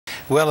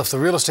Well, if the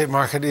real estate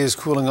market is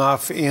cooling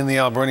off in the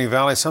Alberni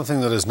Valley, something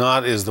that is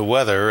not is the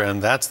weather,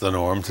 and that's the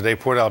norm. Today,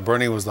 Port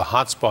Alberni was the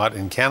hot spot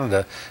in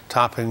Canada,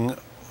 topping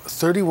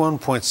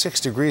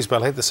 31.6 degrees by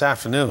late this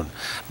afternoon.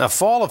 Now,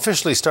 fall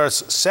officially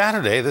starts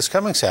Saturday, this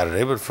coming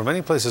Saturday, but for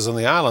many places on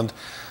the island,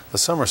 the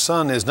summer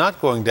sun is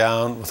not going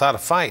down without a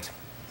fight.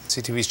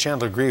 CTV's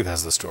Chandler Grieve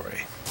has the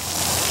story.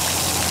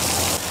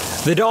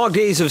 The dog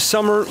days of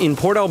summer in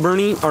Port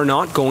Alberni are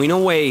not going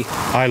away.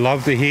 I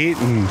love the heat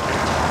and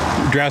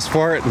dress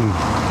for it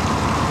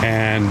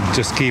and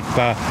just keep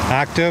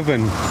active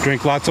and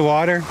drink lots of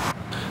water.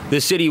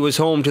 The city was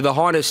home to the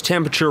hottest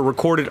temperature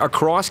recorded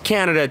across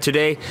Canada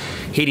today,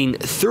 hitting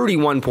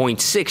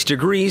 31.6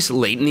 degrees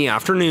late in the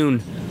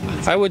afternoon.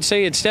 I would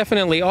say it's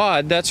definitely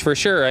odd, that's for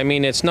sure. I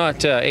mean, it's not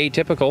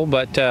atypical,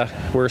 but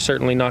we're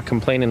certainly not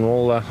complaining.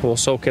 We'll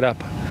soak it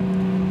up.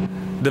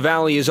 The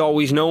valley is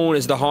always known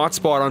as the hot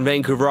spot on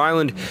Vancouver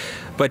Island,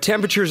 but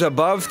temperatures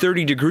above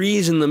 30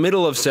 degrees in the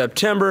middle of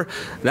September,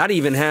 that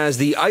even has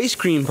the ice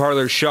cream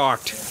parlor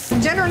shocked.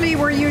 Generally,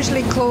 we're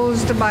usually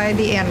closed by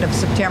the end of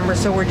September,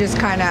 so we're just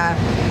kind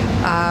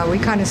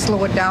of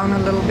slow it down a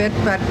little bit,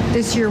 but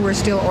this year we're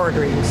still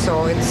ordering,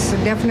 so it's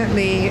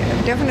definitely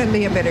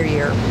a better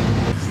year.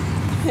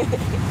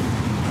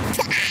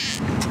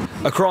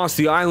 Across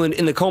the island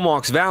in the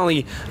Comox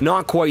Valley,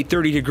 not quite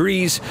 30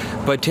 degrees,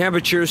 but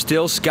temperatures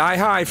still sky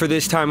high for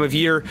this time of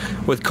year,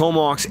 with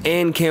Comox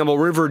and Campbell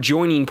River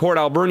joining Port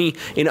Alberni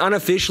in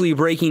unofficially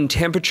breaking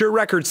temperature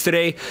records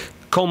today.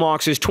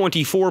 Comox is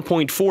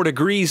 24.4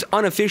 degrees,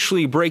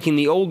 unofficially breaking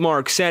the old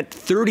mark set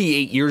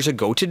 38 years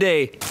ago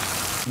today.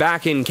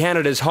 Back in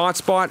Canada's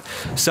hotspot,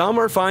 some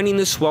are finding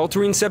the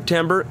sweltering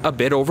September a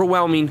bit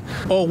overwhelming.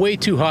 Oh, way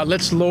too hot.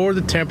 Let's lower the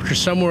temperature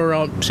somewhere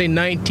around, say,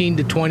 19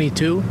 to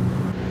 22.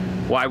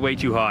 Why way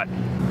too hot?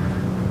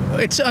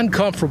 It's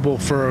uncomfortable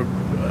for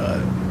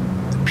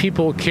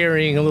people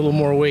carrying a little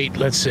more weight,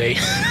 let's say.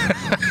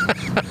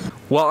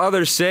 While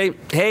others say,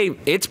 hey,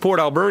 it's Port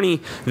Alberni,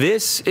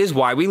 this is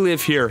why we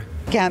live here.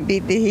 Can't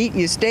beat the heat.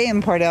 You stay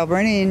in Port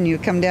Alberni and you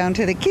come down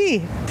to the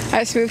quay. I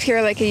just moved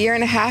here like a year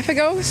and a half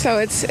ago, so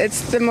it's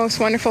the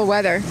most wonderful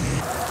weather.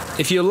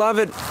 If you love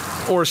it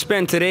or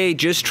spend today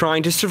just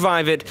trying to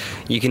survive it,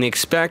 you can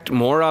expect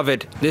more of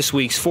it. This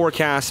week's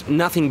forecast,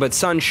 nothing but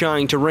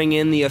sunshine to ring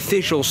in the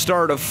official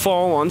start of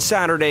fall on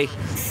Saturday.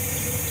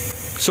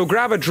 So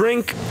grab a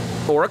drink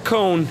or a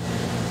cone,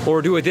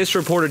 or do what this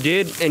reporter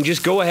did and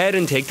just go ahead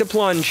and take the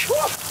plunge,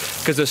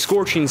 because the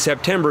scorching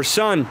September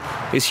sun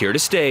is here to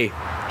stay.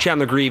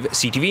 Chandler Grieve,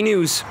 CTV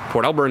News,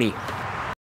 Port Alberni.